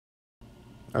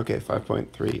Okay,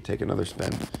 5.3, take another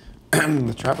spin.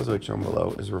 The trapezoid shown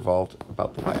below is revolved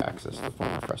about the y-axis to form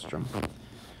a frustrum.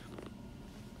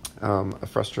 A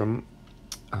frustrum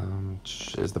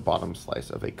is the bottom slice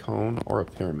of a cone, or a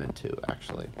pyramid too,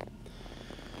 actually.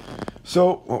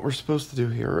 So what we're supposed to do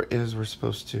here is we're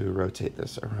supposed to rotate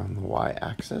this around the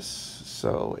y-axis.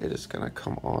 So it is going to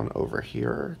come on over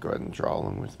here. Go ahead and draw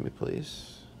along with me,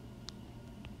 please.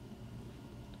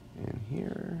 And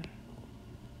here,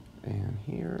 and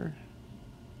here.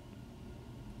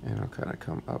 And it'll kind of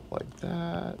come up like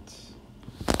that.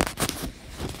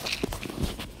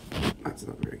 That's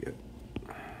not very good.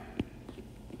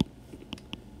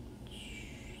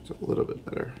 It's a little bit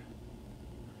better.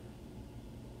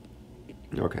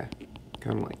 Okay,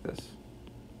 kind of like this.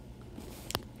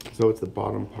 So it's the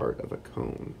bottom part of a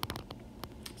cone.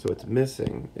 So it's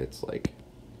missing, it's like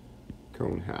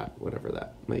cone hat, whatever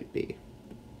that might be.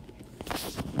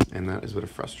 And that is what a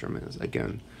frustrum is.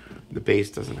 Again, the base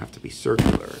doesn't have to be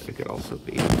circular. It could also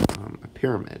be a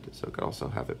pyramid. So it could also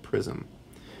have a prism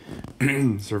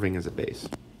serving as a base.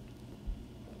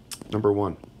 Number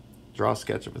 1, draw a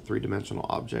sketch of a three-dimensional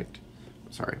object.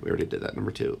 Sorry, we already did that.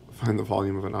 Number 2, find the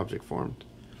volume of an object formed.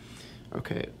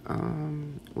 Okay,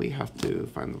 we have to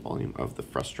find the volume of the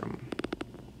frustrum.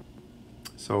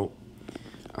 So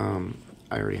I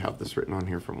already have this written on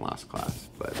here from last class,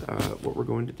 but what we're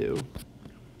going to do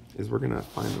is we're going to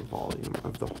find the volume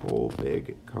of the whole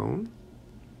big cone,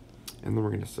 and then we're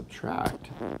going to subtract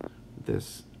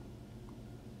this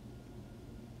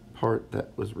part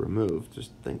that was removed.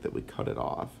 Just think that we cut it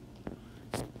off,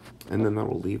 and then that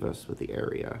will leave us with the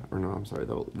area, or no, I'm sorry,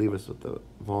 that will leave us with the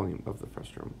volume of the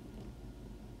frustrum.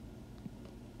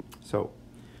 So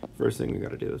first thing we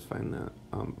got to do is find the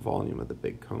volume of the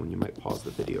big cone. You might pause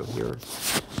the video here,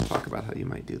 talk about how you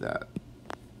might do that.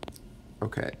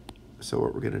 Okay, so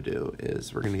what we're going to do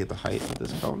is we're going to get the height of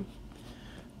this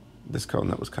cone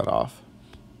that was cut off.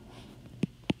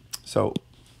 So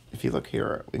if you look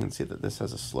here, we can see that this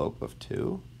has a slope of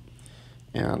 2.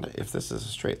 And if this is a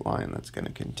straight line, that's going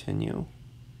to continue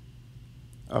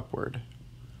upward.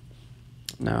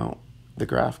 Now, the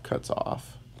graph cuts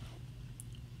off,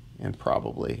 and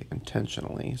probably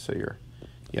intentionally, so you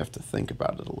have to think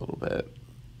about it a little bit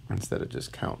instead of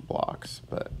just count blocks,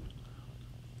 but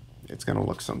it's going to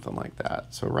look something like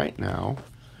that. So right now,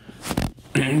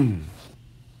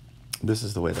 this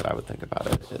is the way that I would think about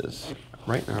it, is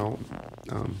right now,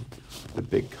 the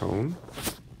big cone,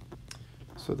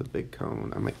 so the big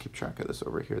cone, I might keep track of this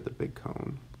over here, the big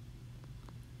cone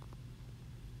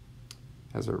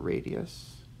has a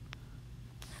radius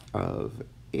of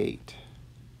 8.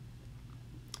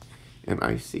 And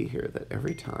I see here that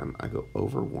every time I go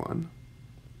over 1,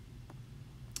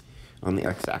 on the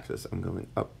x-axis, I'm going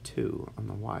up 2 on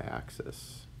the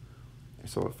y-axis.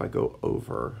 So if I go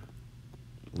over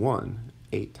 1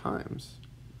 8 times,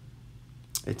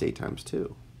 it's 8 times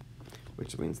 2,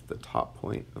 which means the top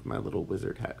point of my little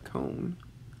wizard hat cone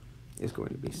is going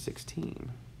to be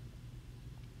 16.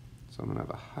 So I'm going to have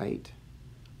a height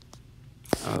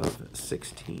of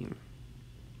 16.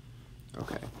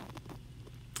 Okay.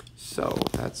 So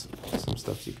that's some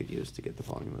stuff you could use to get the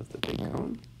volume of the big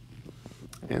cone.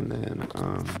 And then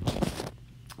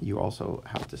you also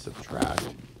have to subtract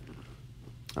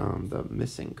the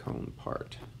missing cone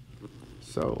part.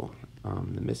 So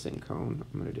the missing cone,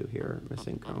 I'm going to do here,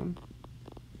 missing cone.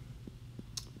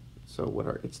 So what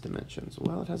are its dimensions?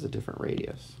 Well, it has a different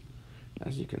radius.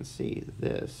 As you can see,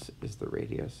 this is the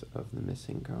radius of the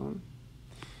missing cone,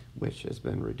 which has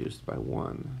been reduced by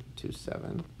 1 to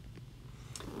 7.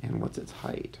 And what's its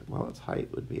height? Well, its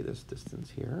height would be this distance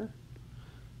here.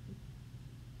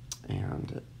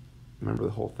 And remember,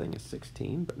 the whole thing is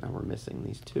 16, but now we're missing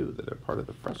these 2 that are part of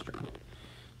the frustrum.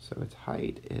 So its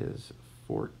height is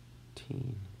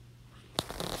 14.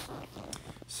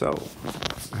 So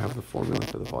I have the formula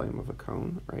for the volume of a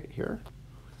cone right here.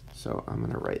 So I'm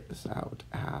going to write this out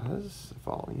as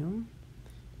volume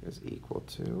is equal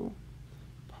to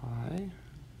pi,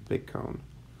 big cone,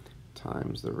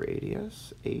 times the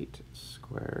radius, 8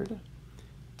 squared,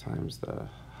 times the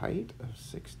height of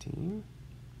 16.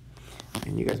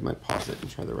 And you guys might pause it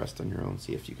and try the rest on your own,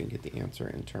 see if you can get the answer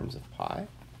in terms of pi,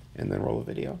 and then roll a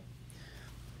video.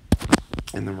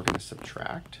 And then we're going to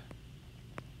subtract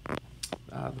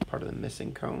the part of the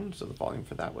missing cone, so the volume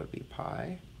for that would be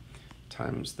pi,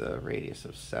 times the radius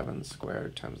of 7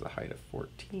 squared, times the height of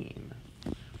 14.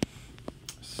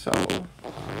 So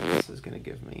this is going to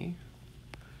give me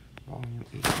volume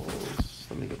equals,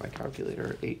 let me get my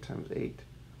calculator, 8 times 8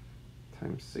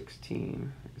 times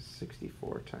 16 is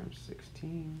 64 times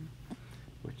 16,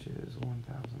 which is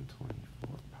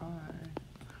 1024 pi.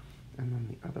 And then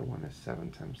the other one is 7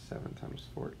 times 7 times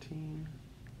 14,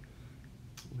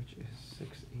 which is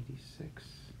 686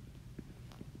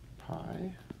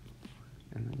 pi.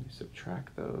 And then you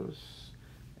subtract those,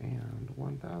 and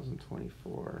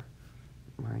 1024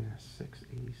 minus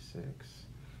 686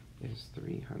 is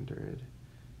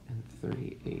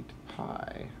 338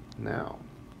 pi. Now,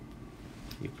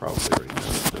 you probably already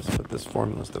noticed this, but this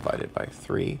formula is divided by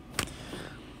 3.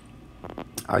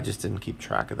 I just didn't keep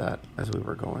track of that as we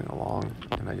were going along,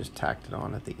 and I just tacked it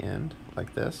on at the end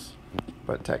like this.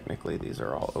 But technically these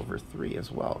are all over 3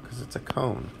 as well, because it's a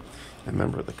cone. And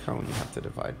remember, the cone you have to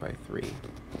divide by 3.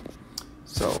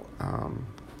 So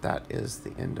that is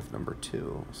the end of number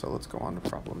 2. So let's go on to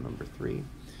problem number 3,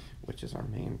 which is our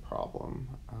main problem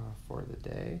for the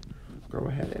day. Go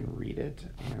ahead and read it,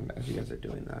 and as you guys are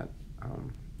doing that,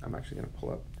 I'm actually going to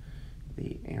pull up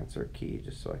the answer key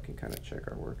just so I can kind of check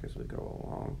our work as we go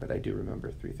along. But I do remember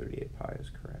 338 pi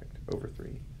is correct, over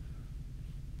 3.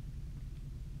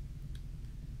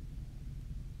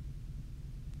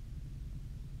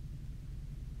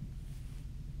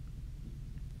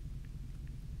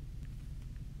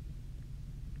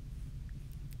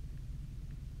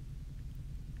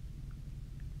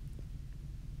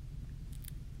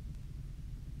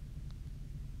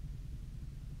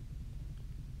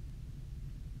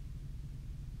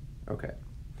 Okay,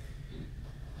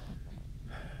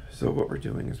 so what we're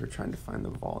doing is we're trying to find the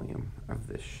volume of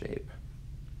this shape.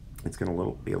 It's going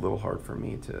to be a little hard for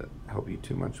me to help you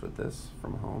too much with this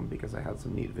from home because I had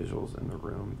some neat visuals in the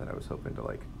room that I was hoping to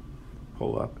like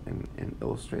pull up and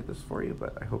illustrate this for you,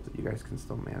 but I hope that you guys can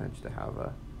still manage to have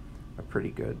a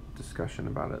pretty good discussion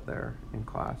about it there in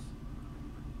class.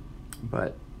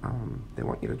 But they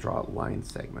want you to draw line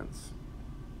segments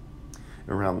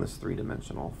around this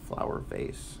 3-dimensional flower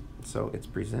vase. So it's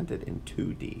presented in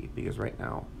 2D because right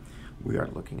now we are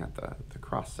looking at the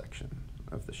cross section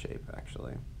of the shape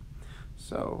actually.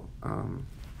 So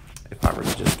if I were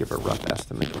to just give a rough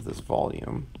estimate of this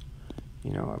volume,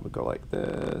 you know, I would go like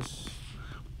this,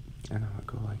 and I would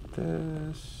go like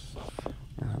this,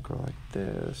 and I'll go like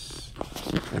this,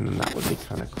 and then that would be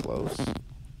kind of close.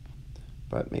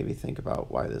 But maybe think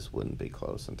about why this wouldn't be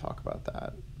close and talk about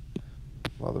that.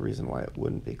 Well, the reason why it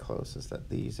wouldn't be close is that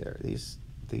these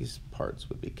parts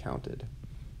would be counted.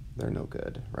 They're no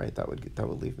good, right? That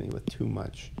would leave me with too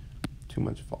much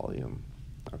volume.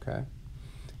 Okay,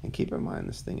 and keep in mind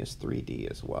this thing is 3D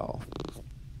as well.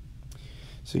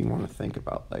 So you want to think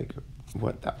about like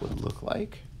what that would look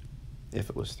like if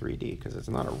it was 3D, because it's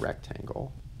not a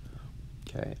rectangle.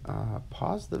 Okay,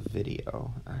 pause the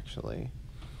video actually,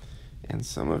 and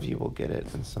some of you will get it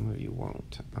and some of you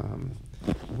won't.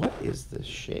 What is this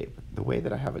shape? The way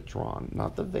that I have it drawn,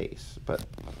 not the vase, but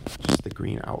just the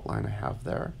green outline I have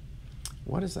there.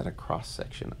 What is that a cross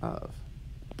section of?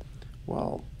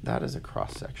 Well, that is a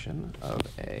cross section of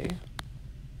a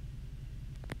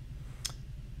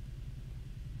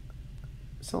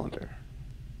cylinder,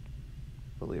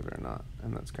 believe it or not.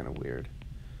 And that's kind of weird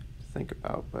to think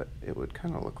about, but it would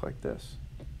kind of look like this.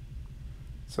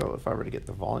 So if I were to get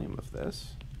the volume of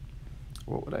this,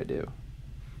 what would I do?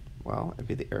 Well, it'd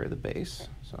be the area of the base.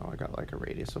 So I got like a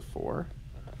radius of 4,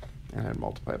 and I'd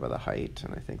multiply by the height,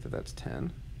 and I think that that's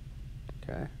 10.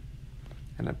 Okay,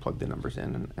 and I'd plug the numbers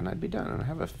in, and I'd be done. And I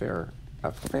have a fair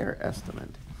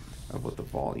estimate of what the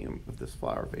volume of this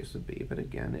flower vase would be. But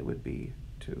again, it would be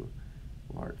too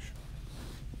large.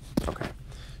 Okay,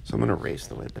 so I'm going to erase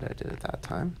the way that I did it that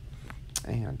time.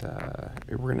 And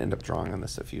we're going to end up drawing on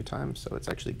this a few times, so it's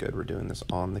actually good we're doing this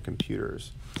on the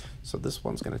computers. So this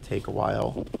one's going to take a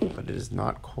while, but it is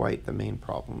not quite the main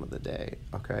problem of the day,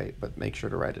 okay? But make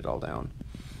sure to write it all down.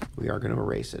 We are going to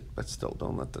erase it, but still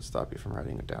don't let that stop you from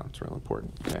writing it down. It's real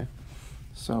important, okay?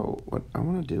 So what I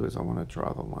want to do is I want to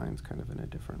draw the lines kind of in a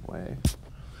different way.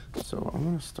 So I'm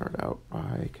going to start out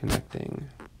by connecting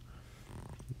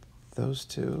those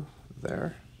two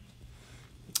there.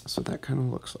 So that kind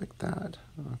of looks like that,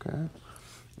 okay?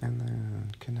 And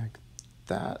then connect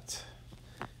that.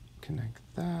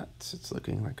 It's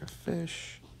looking like a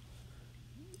fish.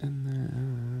 And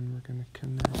then we're going to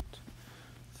connect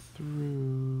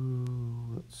through,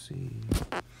 let's see.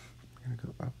 We're going to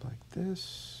go up like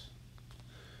this,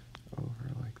 over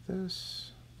like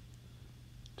this,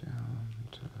 down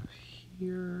to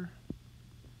here,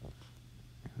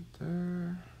 and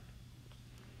there,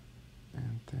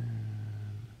 and then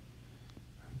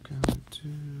going to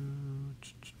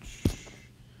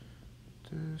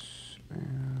this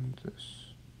and this.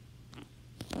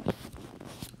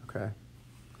 Okay.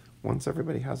 Once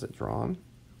everybody has it drawn,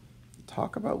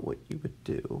 talk about what you would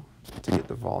do to get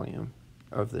the volume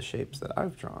of the shapes that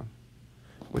I've drawn.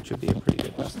 which would be a pretty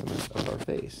good estimate of our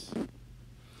base.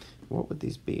 What would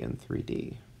these be in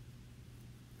 3D?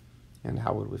 And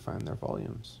how would we find their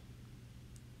volumes?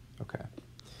 Okay,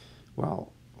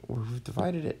 well, we've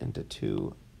divided it into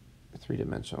two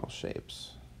three-dimensional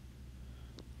shapes.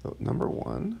 So number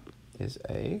one is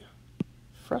a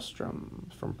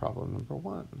frustrum from problem number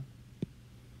one.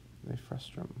 A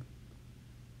frustrum.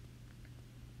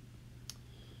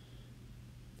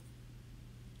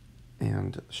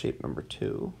 And shape number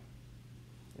two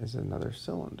is another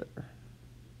cylinder.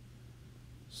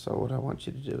 So what I want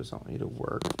you to do is I want you to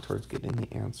work towards getting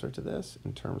the answer to this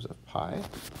in terms of pi.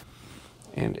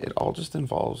 And it all just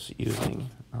involves using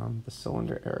the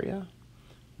cylinder area,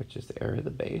 which is the area of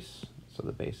the base. So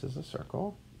the base is a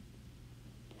circle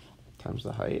times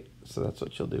the height. So that's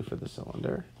what you'll do for the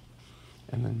cylinder.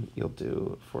 And then you'll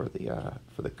do for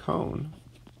the cone,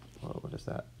 well, what is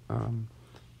that?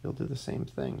 You'll do the same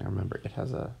thing. Now remember, it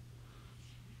has a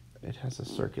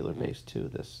circular base too.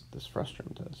 This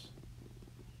frustrum does.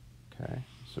 Okay,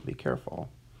 so be careful.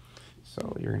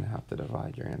 So you're going to have to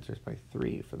divide your answers by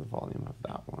 3 for the volume of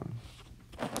that one.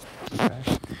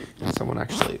 Okay, and someone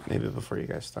actually, maybe before you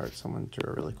guys start, someone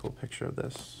drew a really cool picture of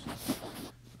this.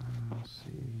 Let's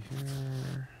see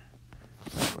here.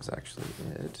 That was actually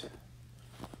it.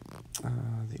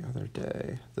 The other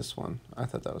day, this one, I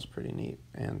thought that was pretty neat.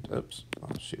 And oops, oh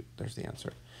shoot, there's the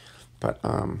answer. But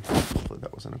hopefully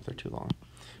that wasn't up there too long.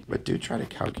 But do try to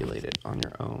calculate it on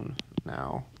your own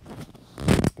now,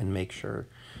 and make sure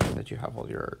that you have all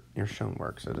your shown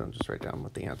work. So don't just write down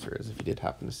what the answer is if you did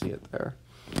happen to see it there.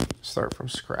 Start from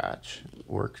scratch,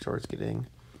 work towards getting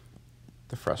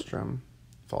the frustrum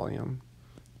volume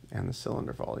and the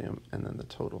cylinder volume and then the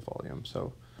total volume.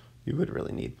 So you would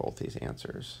really need both these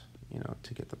answers, you know,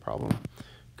 to get the problem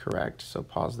correct. So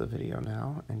pause the video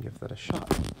now and give that a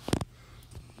shot.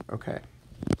 Okay,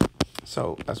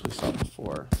 so as we saw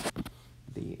before,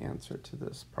 the answer to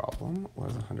this problem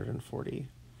was 140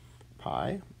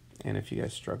 pi. And if you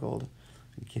guys struggled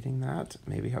getting that,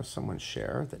 maybe have someone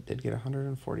share that did get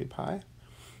 140 pi.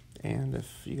 And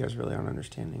if you guys really aren't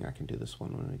understanding, I can do this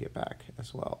one when we get back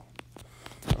as well.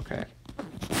 Okay,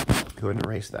 go ahead and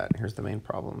erase that. Here's the main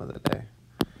problem of the day.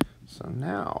 So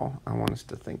now I want us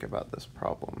to think about this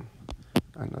problem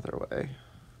another way.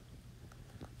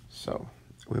 So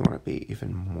we want to be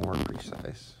even more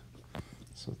precise.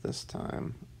 So this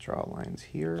time, draw lines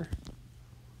here,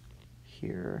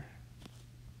 here,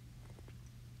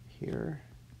 here,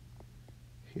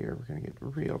 here. We're going to get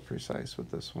real precise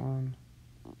with this one.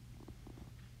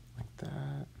 Like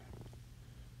that.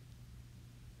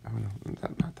 Oh no,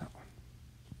 not that one.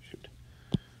 Shoot.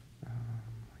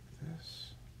 Like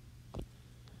this. Like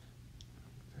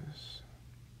this.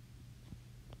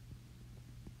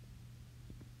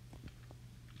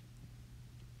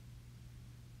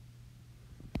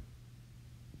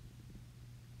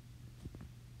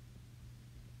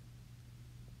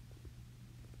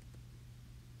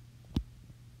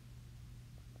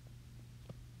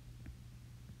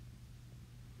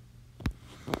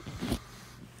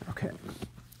 Okay.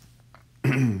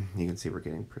 You can see we're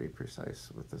getting pretty precise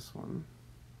with this one.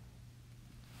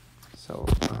 So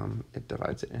it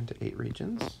divides it into 8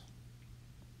 regions.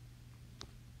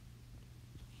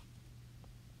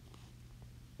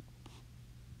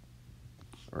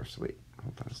 Or wait,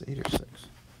 hold on, is it 8 or 6?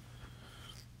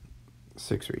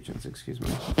 6 regions, excuse me.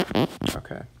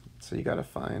 Okay, so you got to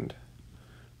find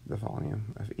the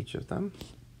volume of each of them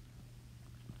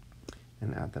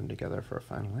and add them together for a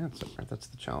final answer. That's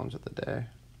the challenge of the day.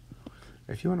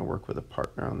 If you want to work with a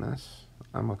partner on this,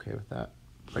 I'm okay with that,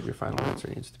 but your final answer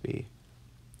needs to be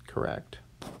correct.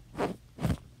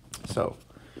 So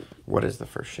what is the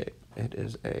first shape? It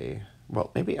is a,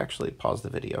 well, maybe actually pause the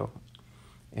video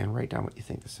and write down what you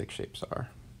think the 6 shapes are.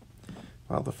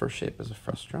 Well, the first shape is a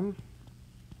frustrum.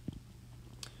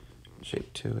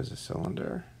 Shape 2 is a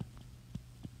cylinder.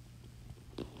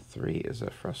 3 is a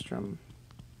frustrum.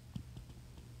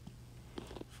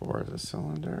 4 is a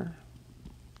cylinder.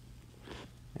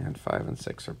 And 5 and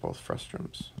 6 are both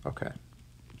frustrums. Okay.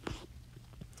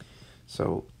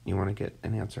 So you want to get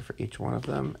an answer for each one of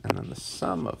them, and then the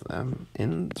sum of them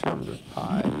in terms of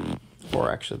pi,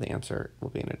 or actually the answer will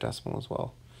be in a decimal as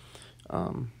well.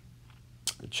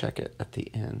 Check it at the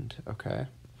end, okay?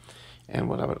 And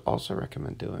what I would also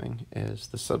recommend doing is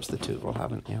the substitute will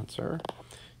have an answer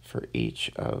for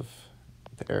each of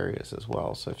the areas as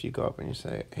well. So if you go up and you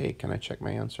say, hey, can I check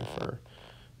my answer for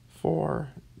 4,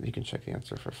 you can check the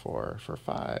answer for 4, for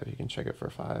 5, you can check it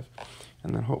for 5,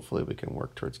 and then hopefully we can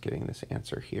work towards getting this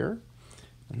answer here.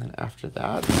 And then after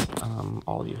that,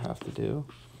 all you have to do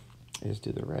is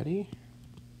do the ready,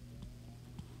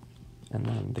 And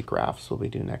then the graphs will be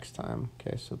due next time.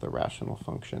 Okay, so the rational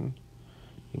function,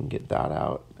 you can get that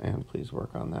out, and please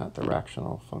work on that, the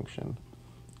rational function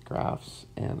graphs,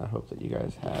 and I hope that you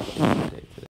guys have a good day today.